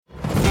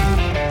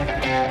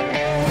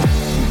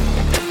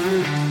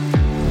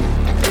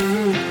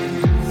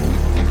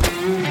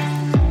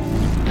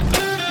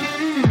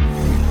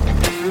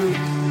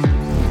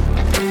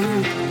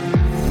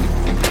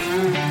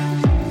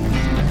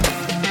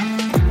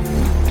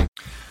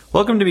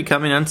Welcome to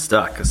Becoming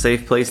Unstuck, a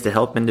safe place to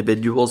help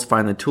individuals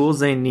find the tools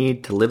they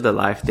need to live the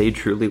life they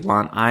truly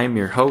want. I'm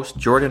your host,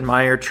 Jordan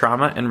Meyer,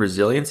 trauma and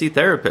resiliency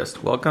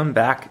therapist. Welcome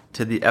back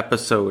to the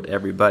episode,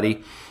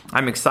 everybody.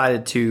 I'm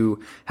excited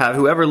to have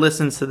whoever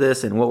listens to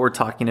this, and what we're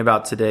talking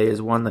about today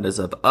is one that is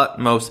of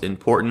utmost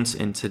importance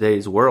in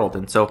today's world.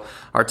 And so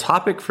our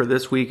topic for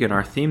this week and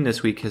our theme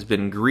this week has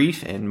been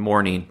grief and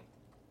mourning.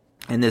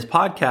 And this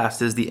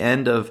podcast is the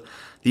end of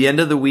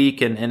the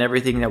week and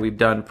everything that we've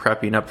done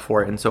prepping up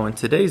for it. And so in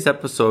today's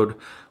episode,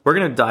 we're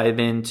going to dive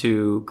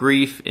into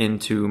grief,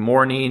 into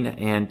mourning,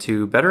 and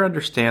to better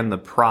understand the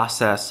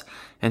process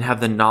and have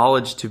the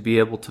knowledge to be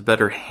able to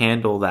better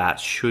handle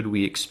that should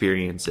we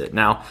experience it.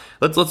 Now,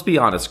 let's be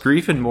honest.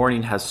 Grief and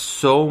mourning has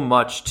so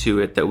much to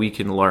it that we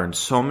can learn,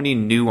 so many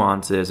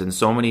nuances and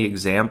so many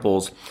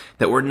examples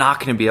that we're not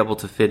going to be able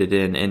to fit it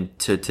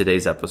into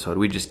today's episode.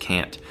 We just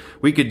can't.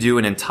 We could do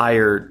an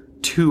entire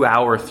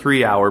 2-hour,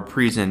 3-hour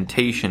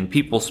presentation.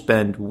 People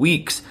spend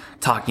weeks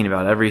talking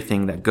about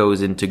everything that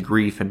goes into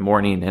grief and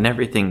mourning and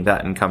everything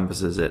that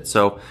encompasses it.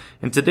 So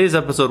in today's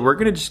episode, we're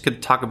going to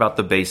just talk about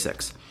the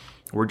basics.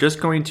 We're just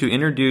going to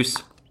introduce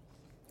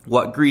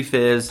what grief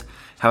is,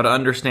 how to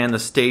understand the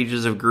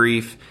stages of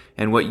grief,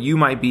 and what you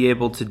might be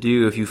able to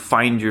do if you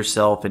find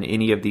yourself in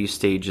any of these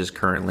stages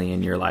currently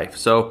in your life.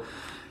 So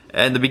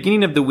at the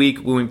beginning of the week,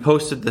 when we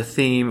posted the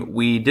theme,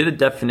 we did a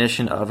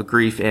definition of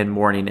grief and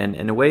mourning. And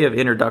in a way of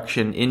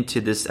introduction into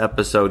this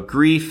episode,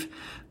 grief,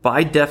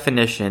 by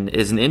definition,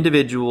 is an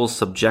individual's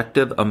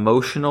subjective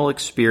emotional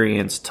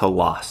experience to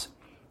loss.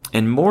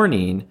 And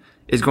mourning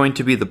is going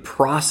to be the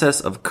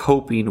process of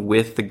coping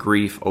with the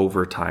grief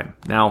over time.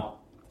 Now,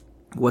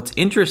 what's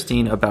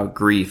interesting about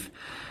grief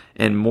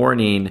and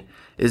mourning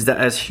is that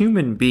as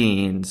human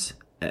beings,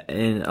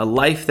 in a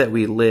life that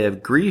we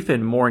live, grief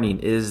and mourning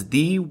is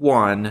the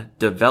one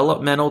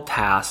developmental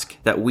task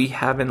that we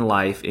have in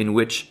life in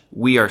which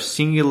we are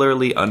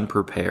singularly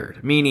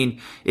unprepared.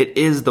 Meaning, it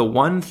is the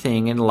one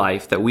thing in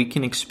life that we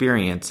can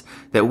experience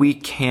that we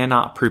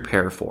cannot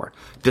prepare for.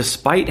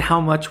 Despite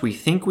how much we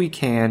think we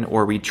can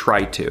or we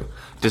try to.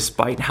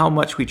 Despite how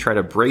much we try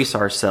to brace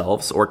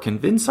ourselves or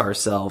convince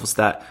ourselves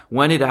that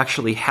when it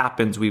actually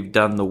happens, we've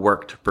done the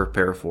work to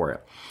prepare for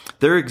it.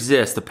 There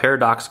exists the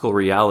paradoxical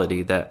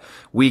reality that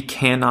we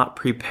cannot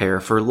prepare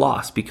for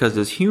loss because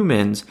as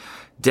humans,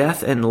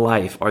 death and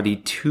life are the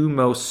two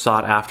most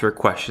sought after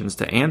questions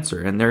to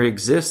answer. And there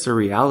exists a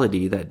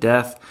reality that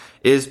death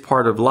is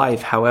part of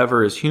life.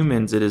 However, as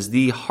humans, it is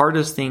the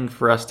hardest thing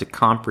for us to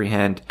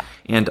comprehend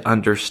and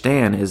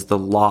understand is the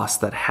loss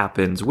that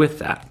happens with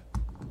that.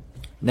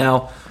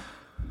 Now,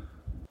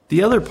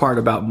 the other part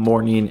about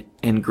mourning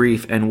and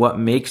grief and what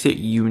makes it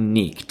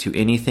unique to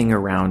anything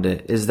around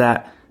it is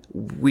that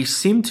we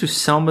seem to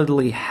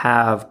seldomly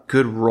have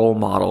good role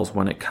models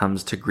when it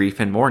comes to grief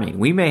and mourning.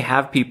 We may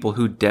have people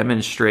who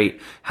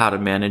demonstrate how to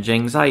manage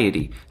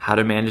anxiety, how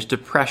to manage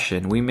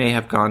depression. We may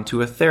have gone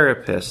to a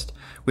therapist.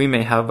 We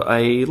may have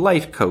a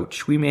life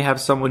coach. We may have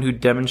someone who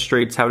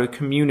demonstrates how to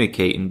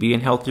communicate and be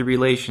in healthy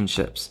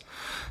relationships.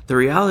 The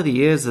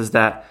reality is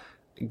that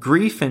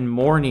grief and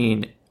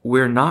mourning,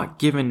 we're not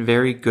given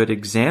very good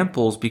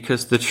examples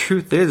because the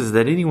truth is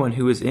that anyone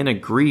who is in a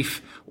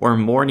grief or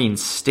mourning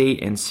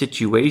state and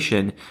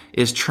situation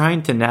is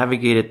trying to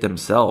navigate it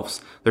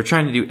themselves. They're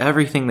trying to do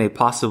everything they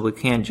possibly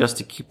can just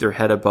to keep their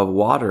head above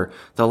water.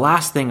 The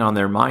last thing on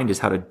their mind is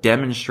how to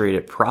demonstrate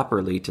it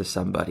properly to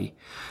somebody.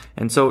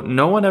 And so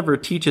no one ever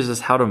teaches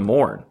us how to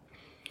mourn.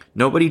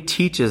 Nobody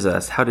teaches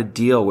us how to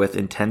deal with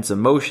intense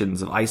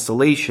emotions of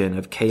isolation,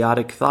 of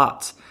chaotic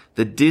thoughts,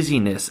 the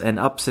dizziness and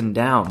ups and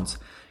downs.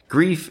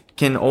 Grief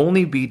can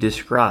only be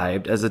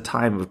described as a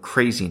time of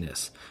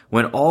craziness,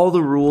 when all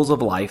the rules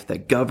of life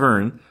that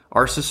govern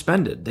are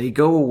suspended. They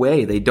go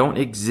away. They don't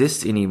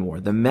exist anymore.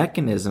 The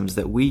mechanisms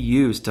that we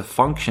use to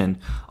function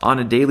on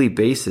a daily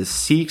basis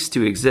cease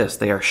to exist.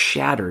 They are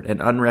shattered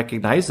and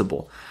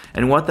unrecognizable.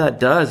 And what that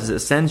does is it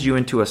sends you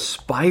into a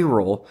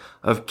spiral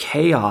of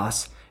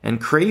chaos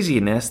and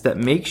craziness that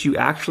makes you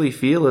actually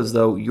feel as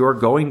though you're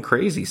going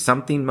crazy.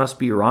 Something must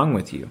be wrong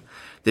with you.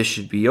 This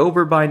should be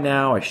over by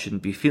now. I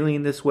shouldn't be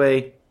feeling this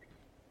way.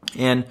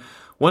 And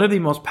one of the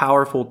most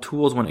powerful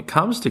tools when it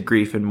comes to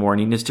grief and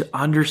mourning is to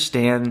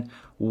understand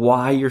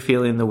why you're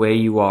feeling the way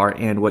you are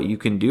and what you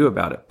can do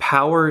about it.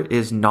 Power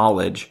is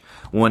knowledge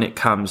when it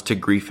comes to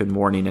grief and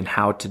mourning and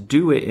how to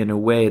do it in a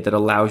way that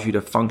allows you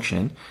to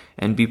function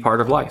and be part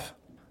of life.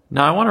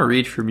 Now, I want to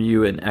read from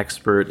you an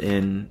expert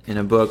in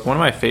a book. One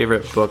of my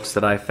favorite books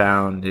that I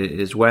found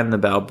is When the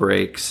Bell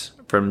Breaks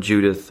from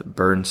Judith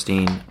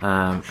Bernstein.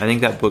 I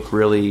think that book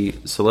really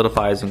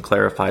solidifies and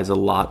clarifies a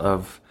lot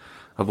of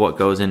what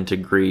goes into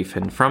grief.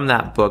 And from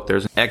that book,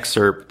 there's an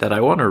excerpt that I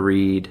want to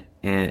read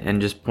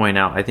and just point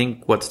out. I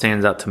think what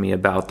stands out to me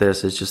about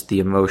this is just the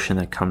emotion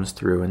that comes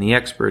through. And the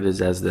expert is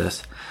as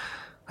this: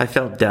 I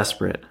felt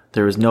desperate.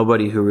 There was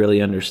nobody who really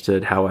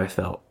understood how I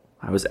felt.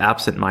 I was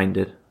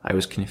absent-minded. I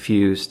was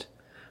confused.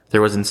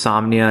 There was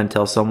insomnia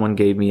until someone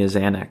gave me a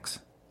Xanax.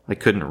 I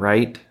couldn't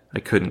write. I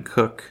couldn't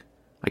cook.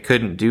 I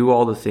couldn't do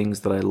all the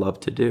things that I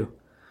loved to do.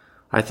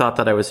 I thought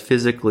that I was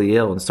physically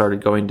ill and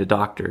started going to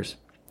doctors.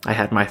 I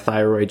had my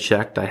thyroid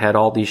checked. I had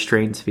all these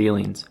strange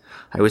feelings.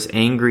 I was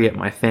angry at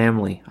my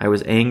family. I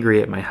was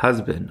angry at my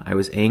husband. I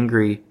was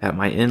angry at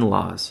my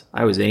in-laws.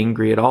 I was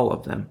angry at all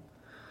of them.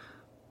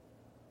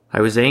 I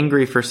was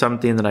angry for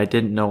something that I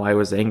didn't know I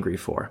was angry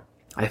for.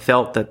 I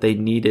felt that they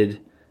needed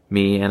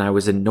me, and I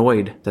was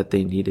annoyed that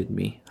they needed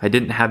me. I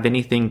didn't have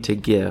anything to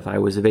give. I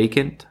was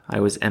vacant. I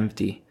was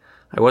empty.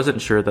 I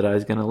wasn't sure that I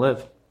was going to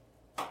live.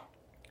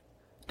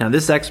 Now,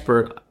 this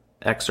excerpt,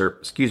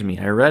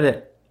 I read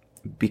it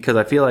because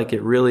I feel like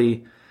it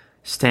really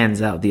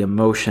stands out, the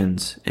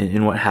emotions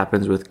in what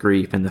happens with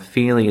grief and the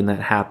feeling that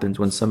happens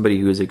when somebody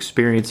who is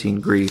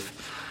experiencing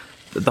grief.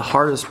 The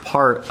hardest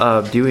part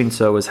of doing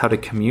so is how to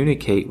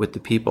communicate with the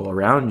people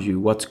around you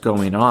what's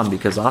going on,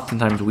 because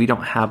oftentimes we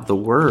don't have the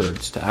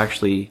words to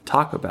actually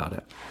talk about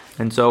it.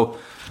 And so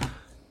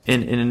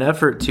in an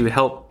effort to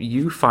help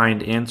you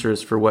find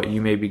answers for what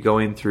you may be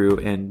going through,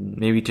 and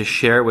maybe to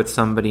share with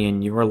somebody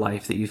in your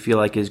life that you feel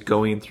like is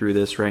going through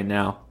this right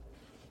now,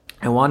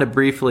 I want to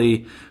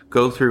briefly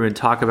go through and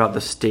talk about the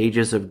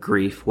stages of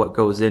grief, what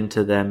goes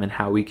into them, and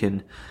how we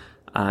can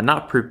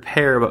not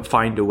prepare but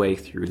find a way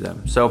through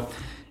them. So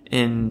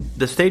in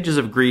the stages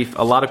of grief,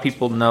 a lot of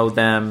people know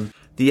them.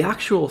 The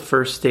actual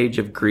first stage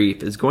of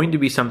grief is going to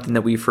be something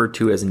that we refer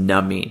to as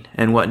numbing.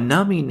 And what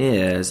numbing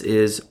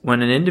is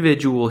when an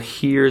individual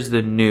hears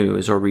the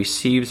news or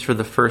receives for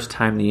the first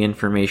time the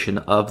information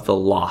of the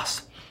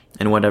loss,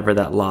 and whatever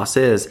that loss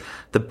is,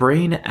 the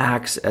brain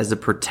acts as a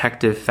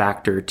protective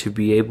factor to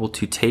be able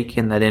to take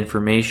in that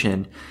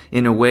information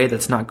in a way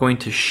that's not going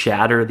to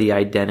shatter the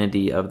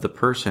identity of the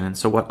person. And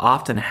so what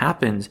often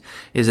happens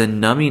is a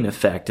numbing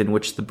effect in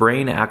which the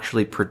brain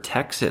actually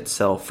protects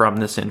itself from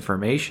this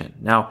information.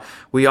 Now,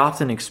 we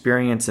often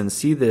experience and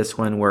see this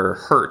when we're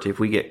hurt. If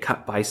we get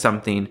cut by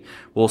something,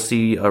 we'll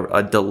see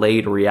a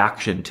delayed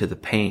reaction to the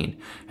pain.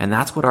 And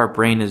that's what our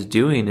brain is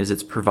doing, is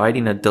it's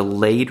providing a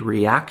delayed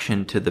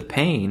reaction to the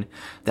pain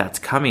that's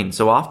coming.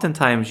 So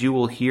oftentimes you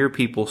will hear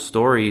people's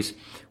stories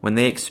when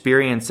they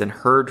experience and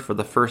heard for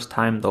the first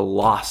time the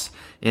loss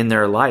in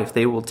their life.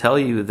 They will tell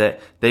you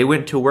that they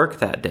went to work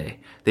that day.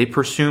 They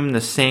presumed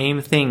the same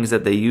things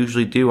that they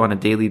usually do on a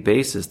daily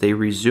basis. They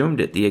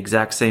resumed it the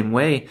exact same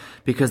way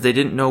because they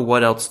didn't know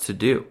what else to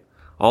do.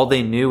 All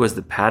they knew was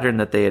the pattern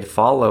that they had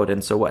followed.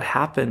 And so what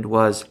happened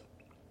was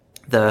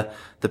the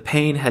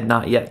pain had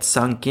not yet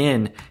sunk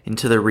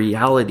into the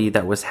reality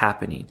that was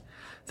happening.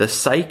 The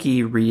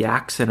psyche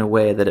reacts in a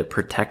way that it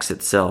protects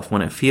itself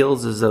when it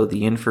feels as though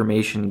the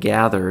information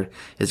gathered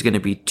is going to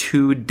be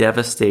too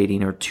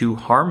devastating or too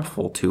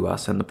harmful to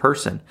us and the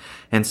person.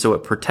 And so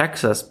it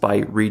protects us by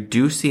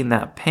reducing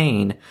that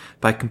pain,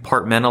 by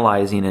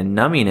compartmentalizing and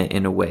numbing it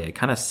in a way. It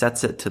kind of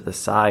sets it to the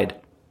side.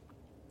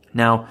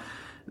 Now,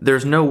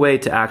 there's no way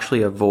to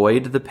actually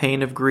avoid the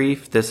pain of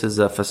grief. This is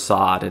a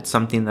facade. It's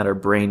something that our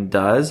brain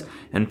does.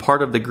 And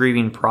part of the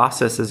grieving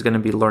process is going to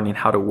be learning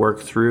how to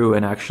work through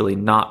and actually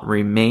not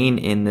remain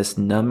in this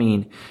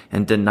numbing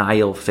and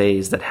denial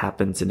phase that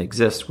happens and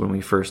exists when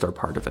we first are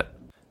part of it.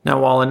 Now,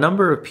 while a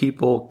number of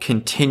people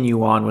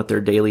continue on with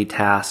their daily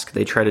task,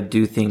 they try to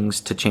do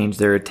things to change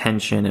their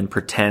attention and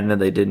pretend that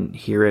they didn't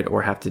hear it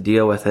or have to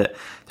deal with it,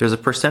 there's a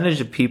percentage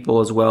of people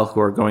as well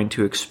who are going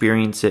to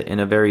experience it in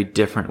a very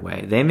different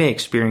way. They may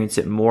experience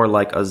it more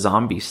like a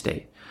zombie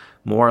state,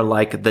 more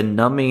like the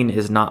numbing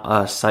is not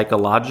a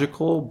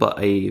psychological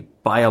but a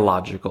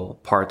biological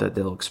part that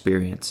they'll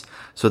experience.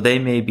 So they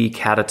may be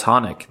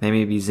catatonic, they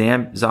may be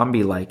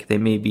zombie-like, they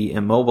may be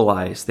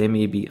immobilized, they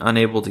may be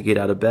unable to get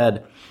out of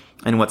bed.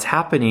 And what's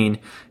happening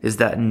is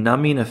that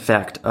numbing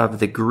effect of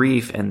the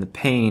grief and the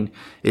pain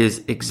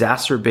is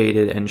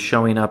exacerbated and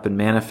showing up and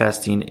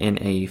manifesting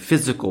in a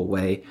physical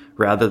way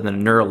rather than a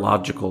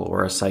neurological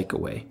or a psycho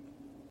way.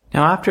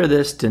 Now, after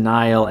this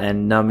denial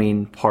and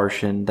numbing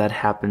portion that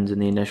happens in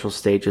the initial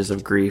stages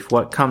of grief,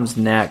 what comes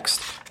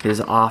next is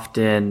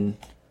often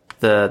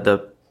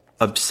the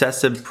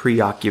obsessive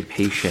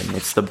preoccupation.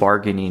 It's the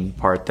bargaining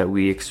part that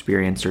we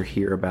experience or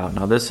hear about.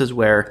 Now, this is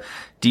where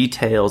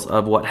details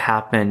of what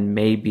happened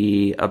may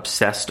be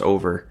obsessed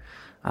over.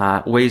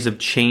 Ways of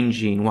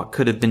changing, what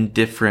could have been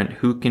different,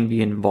 who can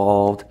be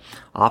involved.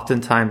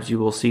 Oftentimes you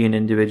will see an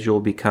individual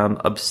become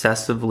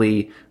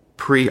obsessively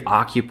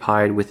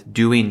preoccupied with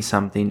doing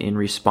something in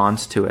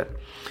response to it.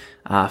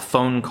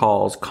 Phone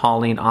calls,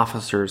 calling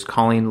officers,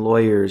 calling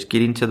lawyers,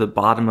 getting to the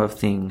bottom of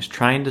things,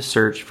 trying to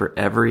search for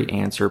every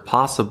answer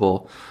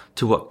possible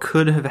to what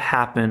could have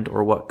happened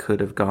or what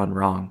could have gone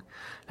wrong.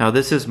 Now,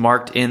 this is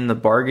marked in the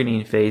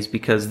bargaining phase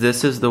because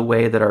this is the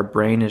way that our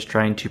brain is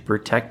trying to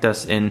protect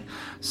us in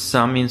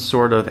some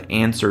sort of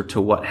answer to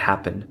what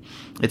happened.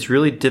 It's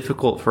really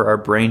difficult for our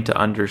brain to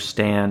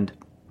understand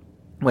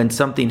when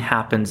something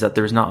happens that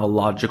there's not a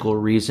logical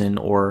reason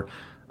or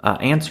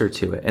answer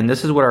to it. And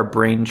this is what our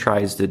brain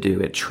tries to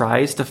do. It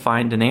tries to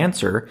find an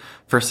answer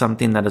for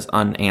something that is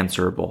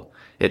unanswerable.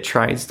 It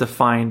tries to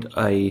find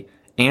a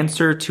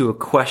answer to a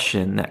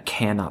question that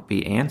cannot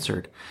be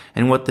answered.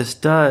 And what this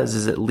does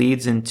is it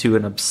leads into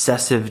an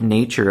obsessive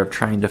nature of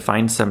trying to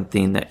find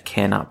something that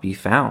cannot be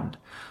found.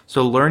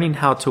 So learning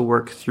how to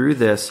work through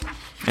this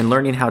and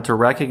learning how to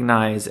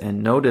recognize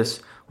and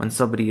notice when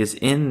somebody is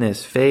in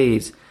this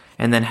phase,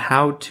 and then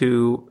how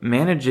to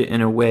manage it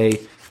in a way,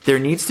 there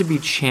needs to be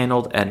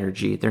channeled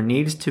energy. There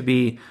needs to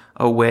be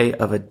a way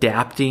of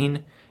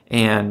adapting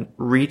and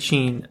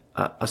reaching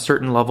a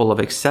certain level of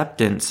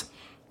acceptance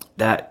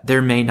that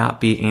there may not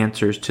be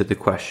answers to the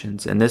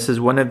questions. And this is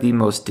one of the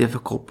most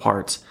difficult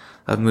parts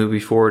of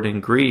moving forward in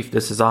grief.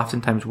 This is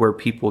oftentimes where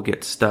people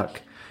get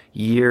stuck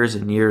years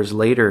and years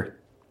later,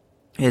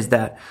 is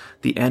that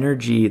the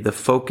energy, the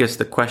focus,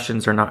 the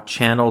questions are not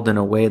channeled in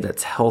a way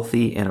that's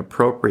healthy and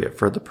appropriate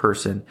for the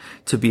person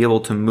to be able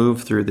to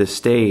move through this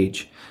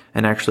stage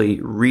and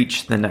actually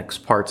reach the next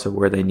parts of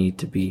where they need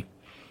to be.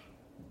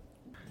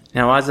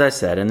 Now, as I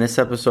said, in this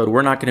episode,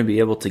 we're not going to be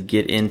able to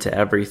get into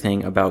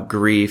everything about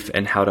grief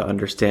and how to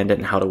understand it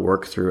and how to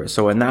work through it.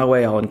 So in that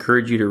way, I'll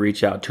encourage you to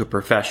reach out to a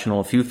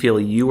professional if you feel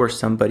you or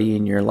somebody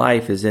in your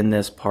life is in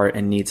this part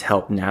and needs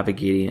help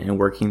navigating and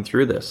working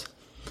through this.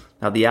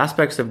 Now, the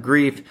aspects of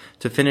grief,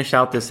 to finish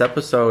out this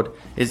episode,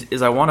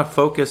 is I want to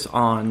focus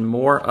on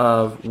more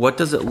of what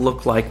does it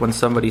look like when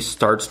somebody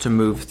starts to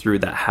move through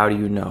that? How do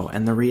you know?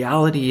 And the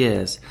reality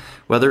is,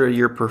 whether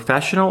you're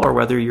professional or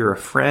whether you're a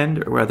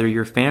friend or whether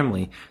you're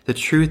family, the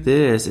truth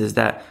is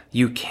that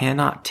you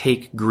cannot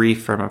take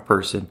grief from a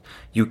person.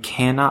 You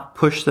cannot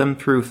push them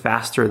through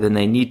faster than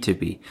they need to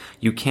be.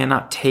 You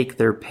cannot take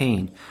their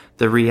pain.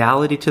 The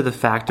reality to the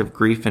fact of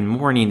grief and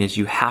mourning is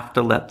you have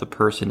to let the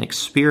person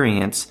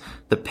experience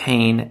the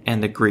pain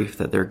and the grief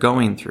that they're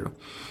going through.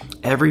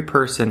 Every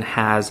person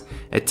has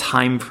a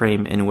time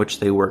frame in which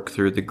they work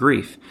through the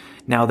grief.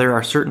 Now, there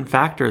are certain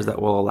factors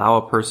that will allow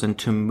a person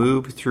to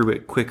move through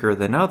it quicker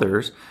than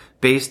others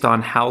based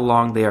on how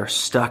long they are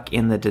stuck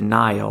in the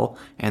denial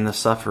and the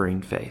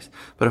suffering phase.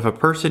 But if a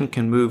person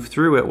can move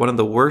through it, one of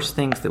the worst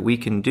things that we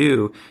can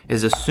do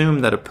is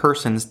assume that a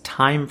person's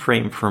time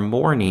frame for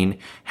mourning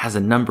has a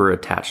number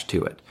attached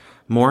to it.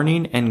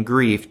 Mourning and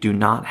grief do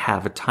not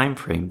have a time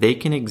frame. They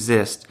can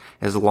exist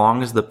as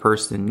long as the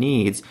person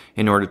needs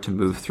in order to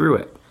move through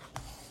it.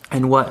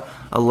 And what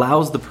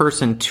allows the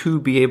person to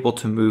be able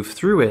to move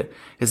through it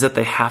is that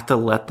they have to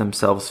let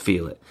themselves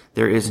feel it.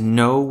 There is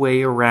no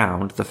way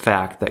around the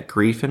fact that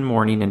grief and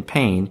mourning and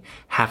pain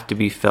have to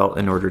be felt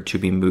in order to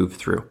be moved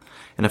through.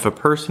 And if a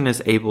person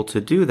is able to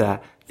do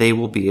that, they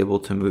will be able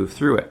to move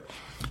through it.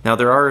 Now,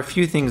 there are a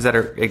few things that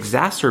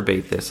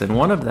exacerbate this, and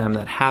one of them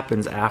that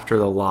happens after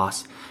the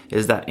loss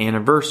is that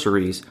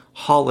anniversaries,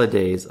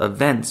 holidays,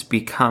 events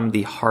become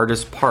the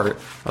hardest part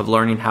of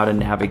learning how to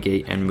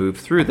navigate and move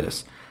through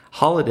this.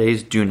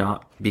 Holidays do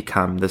not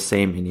become the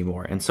same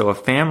anymore. And so a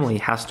family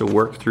has to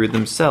work through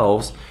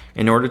themselves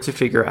in order to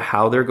figure out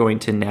how they're going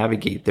to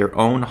navigate their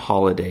own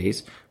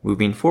holidays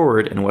moving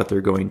forward and what they're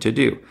going to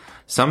do.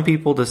 Some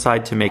people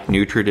decide to make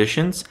new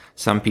traditions.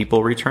 Some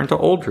people return to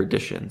old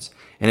traditions.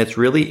 And it's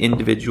really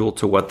individual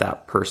to what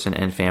that person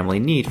and family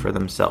need for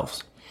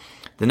themselves.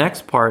 The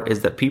next part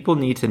is that people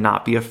need to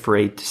not be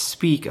afraid to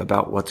speak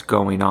about what's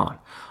going on.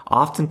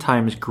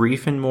 Oftentimes,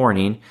 grief and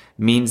mourning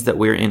means that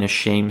we're in a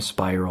shame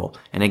spiral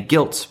and a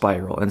guilt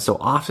spiral. And so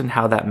often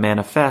how that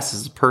manifests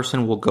is a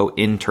person will go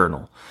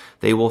internal.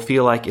 They will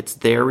feel like it's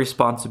their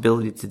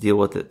responsibility to deal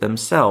with it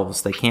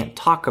themselves. They can't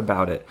talk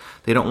about it.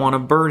 They don't want to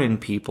burden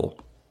people.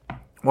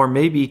 Or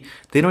maybe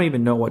they don't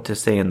even know what to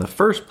say in the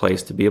first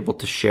place to be able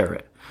to share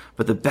it.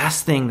 But the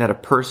best thing that a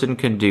person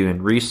can do,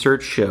 and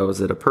research shows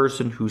that a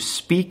person who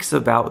speaks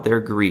about their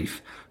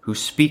grief, who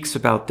speaks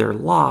about their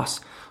loss,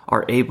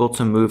 are able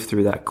to move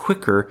through that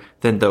quicker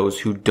than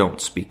those who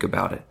don't speak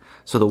about it.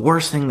 So the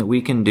worst thing that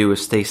we can do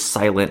is stay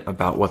silent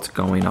about what's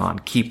going on,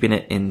 keeping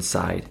it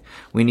inside.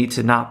 We need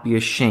to not be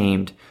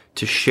ashamed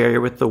to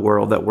share with the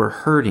world that we're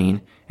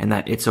hurting and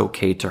that it's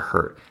okay to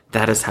hurt.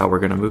 That is how we're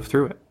going to move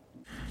through it.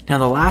 Now,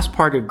 the last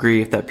part of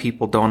grief that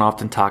people don't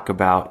often talk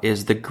about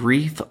is the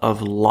grief of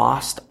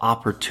lost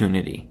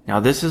opportunity. Now,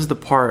 this is the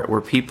part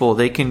where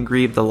they can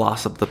grieve the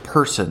loss of the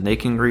person, they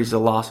can grieve the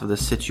loss of the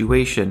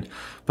situation,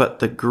 but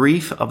the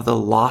grief of the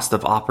loss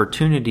of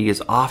opportunity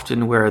is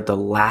often where the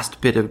last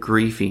bit of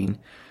working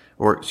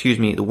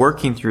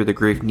through the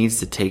grief needs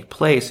to take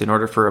place in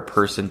order for a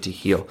person to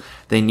heal.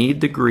 They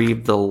need to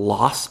grieve the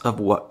loss of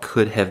what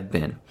could have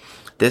been.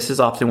 This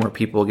is often where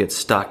people get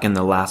stuck in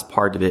the last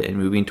part of it and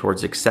moving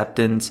towards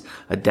acceptance,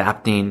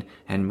 adapting,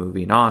 and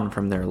moving on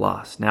from their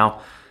loss. Now,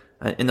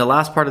 in the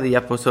last part of the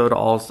episode,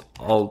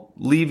 I'll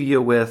leave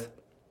you with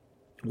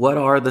what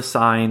are the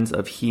signs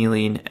of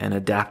healing and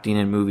adapting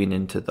and moving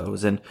into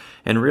those. And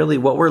really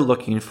what we're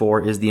looking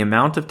for is the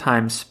amount of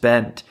time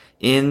spent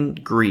in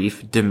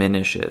grief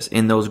diminishes.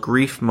 In those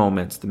grief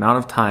moments, the amount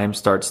of time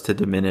starts to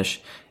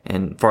diminish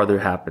and farther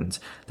happens.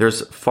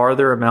 There's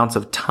farther amounts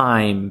of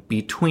time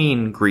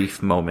between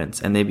grief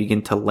moments and they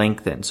begin to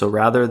lengthen. So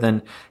rather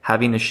than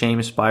having a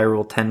shame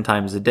spiral 10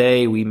 times a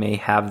day, we may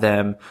have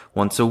them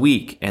once a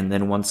week and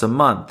then once a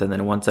month and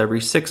then once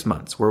every 6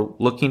 months. We're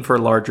looking for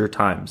larger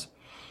times.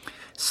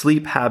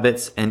 sleep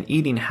habits and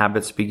eating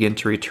habits begin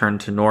to return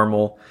to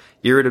normal.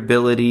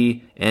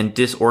 Irritability and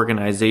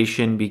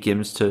disorganization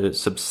begins to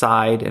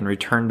subside and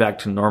return back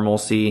to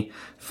normalcy.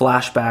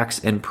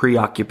 Flashbacks and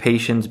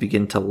preoccupations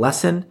begin to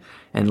lessen,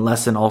 and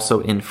lessen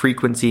also in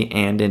frequency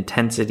and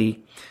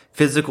intensity.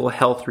 Physical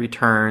health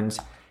returns.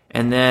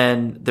 And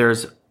then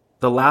there's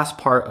the last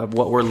part of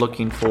what we're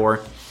looking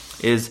for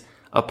is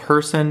a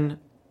person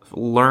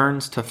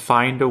learns to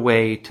find a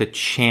way to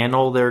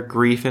channel their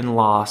grief and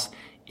loss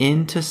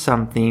into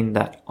something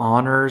that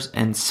honors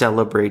and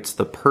celebrates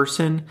the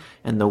person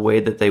and the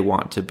way that they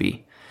want to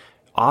be.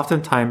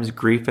 Oftentimes,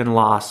 grief and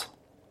loss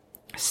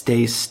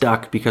stays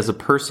stuck because a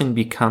person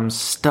becomes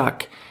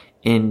stuck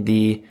in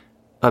the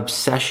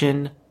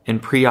obsession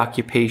and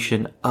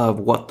preoccupation of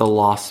what the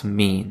loss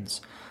means.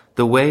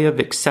 The way of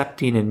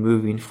accepting and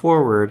moving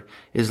forward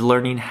is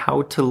learning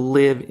how to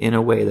live in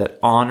a way that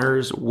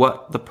honors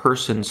what the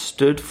person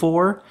stood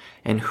for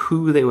and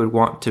who they would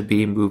want to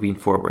be moving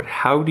forward.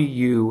 How do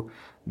you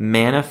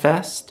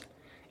manifest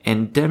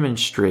and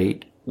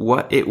demonstrate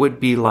what it would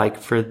be like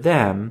for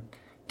them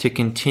to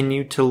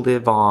continue to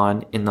live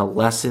on in the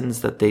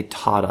lessons that they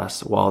taught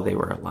us while they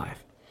were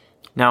alive?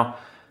 Now,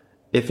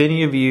 if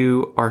any of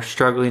you are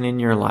struggling in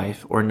your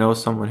life or know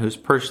someone who's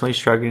personally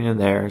struggling in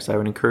theirs, I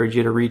would encourage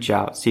you to reach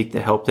out, seek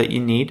the help that you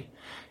need.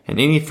 And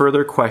any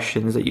further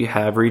questions that you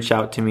have, reach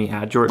out to me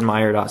at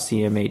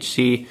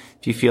jordanmeyer.cmhc.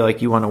 If you feel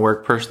like you want to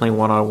work personally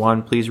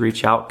one-on-one, please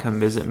reach out. Come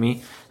visit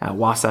me at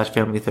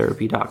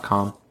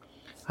wasatchfamilytherapy.com.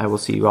 I will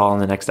see you all in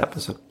the next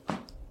episode.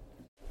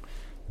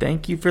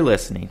 Thank you for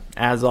listening.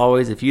 As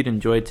always, if you'd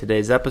enjoyed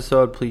today's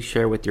episode, please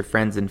share with your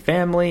friends and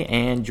family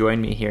and join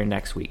me here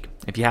next week.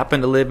 If you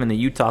happen to live in the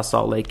Utah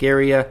Salt Lake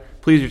area,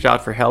 please reach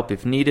out for help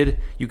if needed.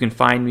 You can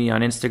find me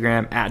on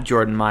Instagram at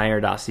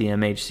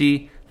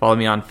jordanmeyer.cmhc. Follow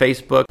me on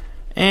Facebook.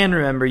 And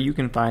remember, you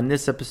can find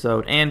this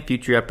episode and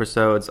future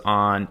episodes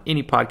on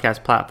any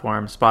podcast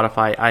platform,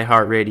 Spotify,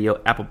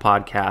 iHeartRadio, Apple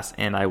Podcasts,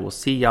 and I will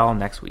see y'all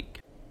next week.